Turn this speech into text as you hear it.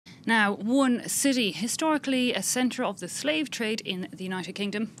Now, one city, historically a centre of the slave trade in the United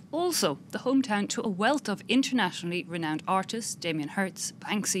Kingdom, also the hometown to a wealth of internationally renowned artists, Damien Hirst,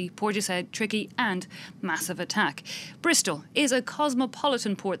 Banksy, Portishead, Tricky and Massive Attack. Bristol is a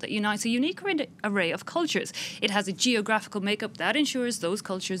cosmopolitan port that unites a unique array of cultures. It has a geographical makeup that ensures those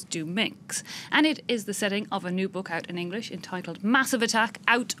cultures do mix. And it is the setting of a new book out in English entitled Massive Attack,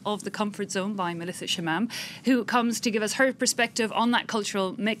 Out of the Comfort Zone by Melissa Chemam, who comes to give us her perspective on that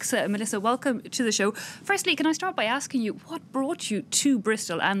cultural mix. Melissa, welcome to the show. Firstly, can I start by asking you, what brought you to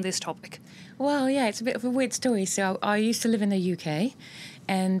Bristol and this topic? Well, yeah, it's a bit of a weird story. So I used to live in the UK,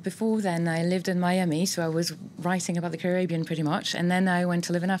 and before then I lived in Miami, so I was writing about the Caribbean pretty much. And then I went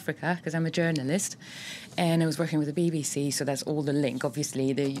to live in Africa because I'm a journalist, and I was working with the BBC, so that's all the link,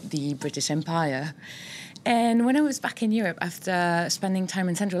 obviously, the British Empire. And when I was back in Europe after spending time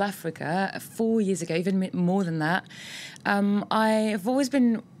in Central Africa 4 years ago, even more than that, I've always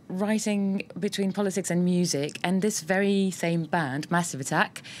been writing between politics and music, and this very same band, Massive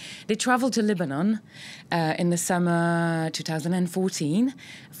Attack, they travelled to Lebanon in the summer 2014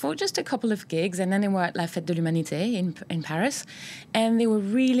 for just a couple of gigs, and then they were at La Fête de l'Humanité in Paris, and there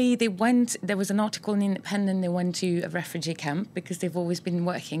was an article in Independent, they went to a refugee camp because they've always been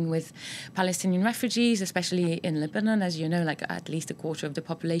working with Palestinian refugees, especially in Lebanon. As you know, like at least a quarter of the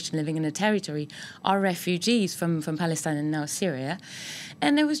population living in the territory are refugees from Palestine and now Syria.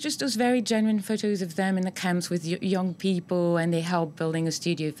 And there was just those very genuine photos of them in the camps with young people, and they helped building a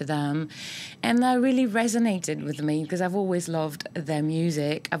studio for them. And that really resonated with me because I've always loved their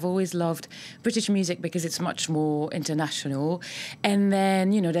music. I've always loved British music because it's much more international. And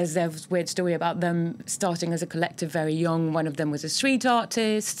then, you know, there's this weird story about them starting as a collective very young. One of them was a street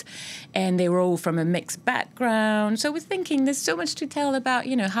artist, and they were all from a mixed background. So I was thinking there's so much to tell about,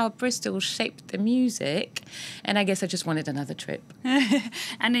 you know, how Bristol shaped the music. And I guess I just wanted another trip.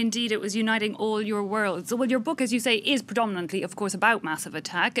 And indeed, it was uniting all your worlds. Well, your book, as you say, is predominantly, of course, about Massive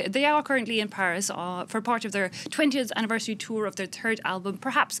Attack. They are currently in Paris for part of their 20th anniversary tour of their third album,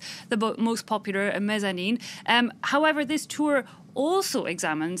 perhaps the most popular, Mezzanine. However, this tour also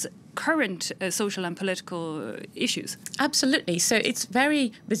examines current social and political issues. Absolutely. So it's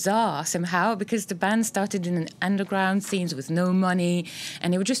very bizarre somehow because the band started in an underground scenes with no money,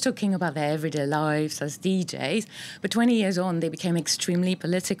 and they were just talking about their everyday lives as DJs. But 20 years on, they became extremely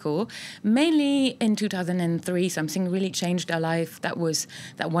political. Mainly in 2003, something really changed their life. That was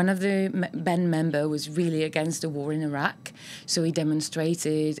that one of the band members was really against the war in Iraq. So he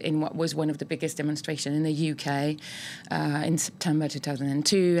demonstrated in what was one of the biggest demonstrations in the UK in September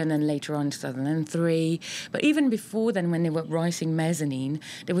 2002, and then later on 2003. But even before then, when they were writing Mezzanine,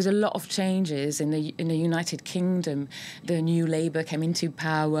 there was a lot of changes in the United Kingdom. The new Labour came into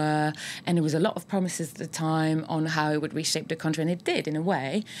power, and there was a lot of promises at the time on how it would reshape the country, and it did in a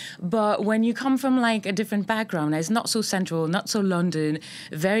way. But when you come from like a different background, it's not so central, not so London,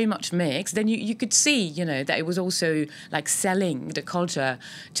 very much mixed, then you could see, you know, that it was also like selling the culture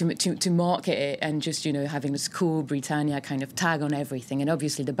to market it, and just, you know, having this cool Britannia kind of tag on everything. And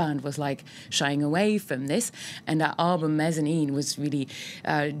obviously the band was like shying away from this, and that album Mezzanine was really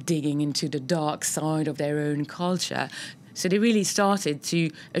digging into the dark side of their own culture. So they really started to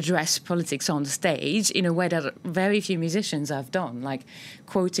address politics on stage in a way that very few musicians have done, like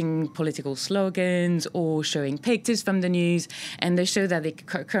quoting political slogans or showing pictures from the news. And the show that they're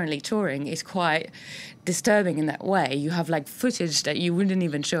currently touring is quite disturbing in that way. You have like footage that you wouldn't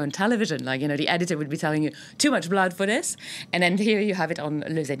even show on television. Like, you know, the editor would be telling you too much blood for this, and then here you have it on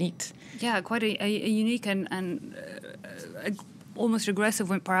Le Zénith. Yeah, quite a unique and almost aggressive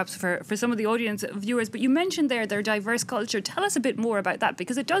one, perhaps, for some of the audience viewers. But you mentioned their diverse culture. Tell us a bit more about that,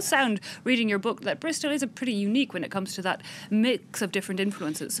 because it does sound, reading your book, that Bristol is a pretty unique when it comes to that mix of different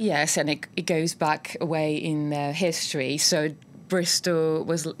influences. Yes, and it goes back away in history. So Bristol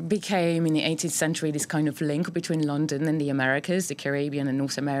became in the 18th century this kind of link between London and the Americas, the Caribbean and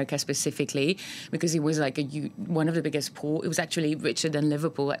North America specifically, because it was like one of the biggest ports. It was actually richer than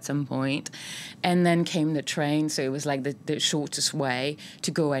Liverpool at some point. And then came the train, so it was like the shortest way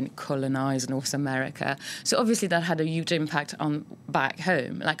to go and colonize North America. So obviously that had a huge impact on back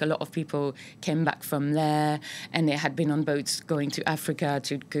home. Like a lot of people came back from there, and they had been on boats going to Africa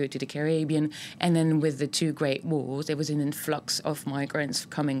to go to the Caribbean. And then with the two great wars, there was an influx of migrants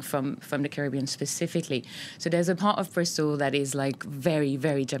coming from the Caribbean specifically. So there's a part of Bristol that is like very,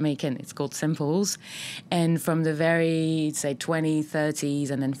 very Jamaican. It's called St. Paul's. And from the very, say, 20s, 30s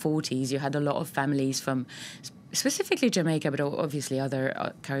and then 40s, you had a lot of families from specifically Jamaica, but obviously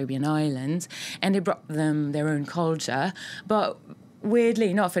other Caribbean islands, and they brought them their own culture. But weirdly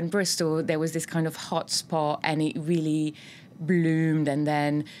enough, in Bristol, there was this kind of hot spot, and it really bloomed and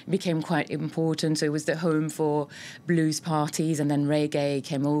then became quite important. So it was the home for blues parties, and then reggae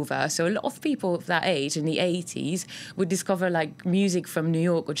came over. So a lot of people of that age in the 80s would discover like music from New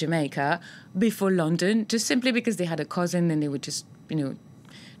York or Jamaica before London, just simply because they had a cousin and they would just,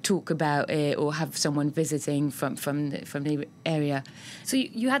 talk about it or have someone visiting from the area. So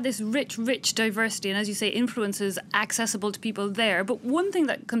you had this rich diversity, and as you say, influences accessible to people there. But one thing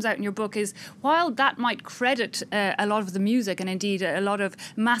that comes out in your book is, while that might credit a lot of the music and indeed a lot of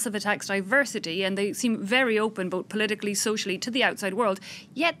Massive Attack's diversity, and they seem very open both politically, socially, to the outside world,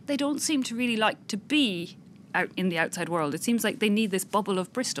 yet they don't seem to really like to be out in the outside world. It seems like they need this bubble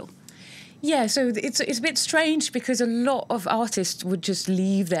of Bristol. Yeah, so it's a bit strange because a lot of artists would just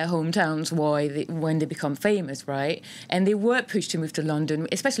leave their hometowns when they become famous, right? And they were pushed to move to London,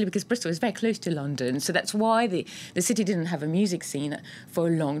 especially because Bristol is very close to London. So that's why the city didn't have a music scene for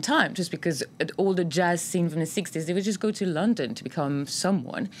a long time, just because all the jazz scene from the 60s, they would just go to London to become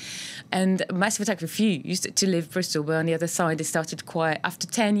someone. And Massive Attack refused to leave Bristol, but on the other side, they started after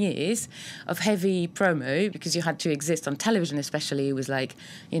 10 years of heavy promo, because you had to exist on television especially. It was like,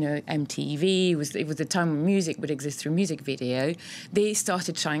 MTV. It was the time when music would exist through music video. They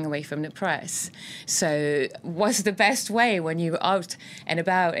started shying away from the press. So what's the best way when you're out and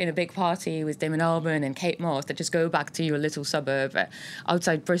about in a big party with Damon Albarn and Kate Moss to just go back to your little suburb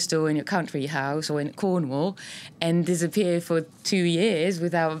outside Bristol in your country house or in Cornwall and disappear for 2 years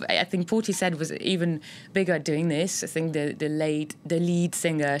without... I think Portishead was even bigger at doing this. I think the lead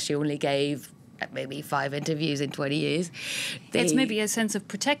singer, she only gave maybe 5 interviews in 20 years. It's maybe a sense of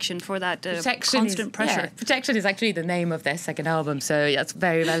protection for that constant pressure. Yeah, Protection is actually the name of their second album, so that's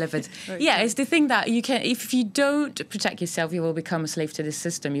very relevant. It's the thing that you can, if you don't protect yourself, you will become a slave to the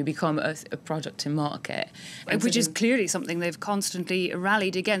system. You become a product to market. Which is clearly something they've constantly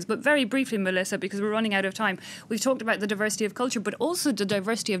rallied against. But very briefly, Melissa, because we're running out of time, we've talked about the diversity of culture, but also the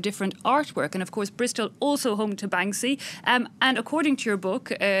diversity of different artwork. And of course, Bristol also home to Banksy. And according to your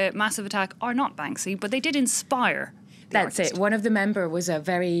book, Massive Attack are not Banksy, but they did inspire the That's artist. it. One of the members was a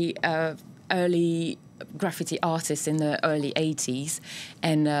very early graffiti artist in the early 80s,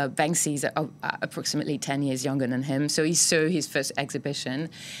 and Banksy's approximately 10 years younger than him. So he saw his first exhibition,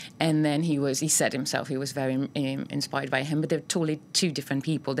 and then he said himself he was very inspired by him, but they're totally two different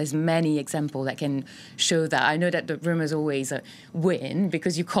people. There's many examples that can show that. I know that the rumors always win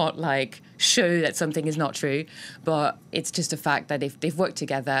because you can't show that something is not true, but it's just a fact that they've worked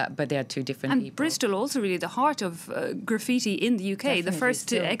together, but they are two different people. And Bristol also really the heart of graffiti in the UK. Definitely, the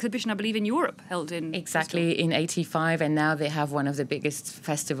first exhibition, I believe, in Europe held in Exactly, Bristol. In 85, and now they have one of the biggest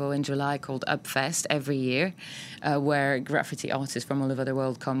festival in July called Upfest every year, where graffiti artists from all over the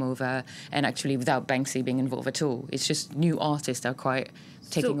world come over, and actually without Banksy being involved at all. It's just new artists are quite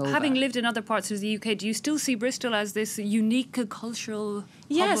taking over. Having lived in other parts of the UK, do you still see Bristol as this unique cultural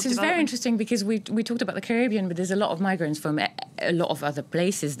Yes, it's very interesting because we talked about the Caribbean, but there's a lot of migrants from a lot of other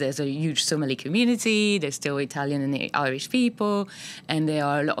places. There's a huge Somali community. There's still Italian and Irish people, and there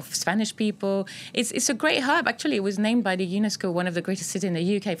are a lot of Spanish people. It's a great hub. Actually, it was named by the UNESCO one of the greatest cities in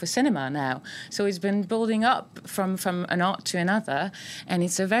the UK for cinema now. So it's been building up from an art to another, and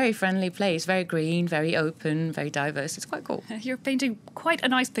it's a very friendly place, very green, very open, very diverse. It's quite cool. You're painting quite a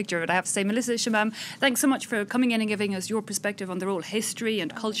nice picture of it, I have to say. Melissa Chemam, thanks so much for coming in and giving us your perspective on the role history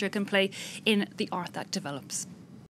and culture can play in the art that develops.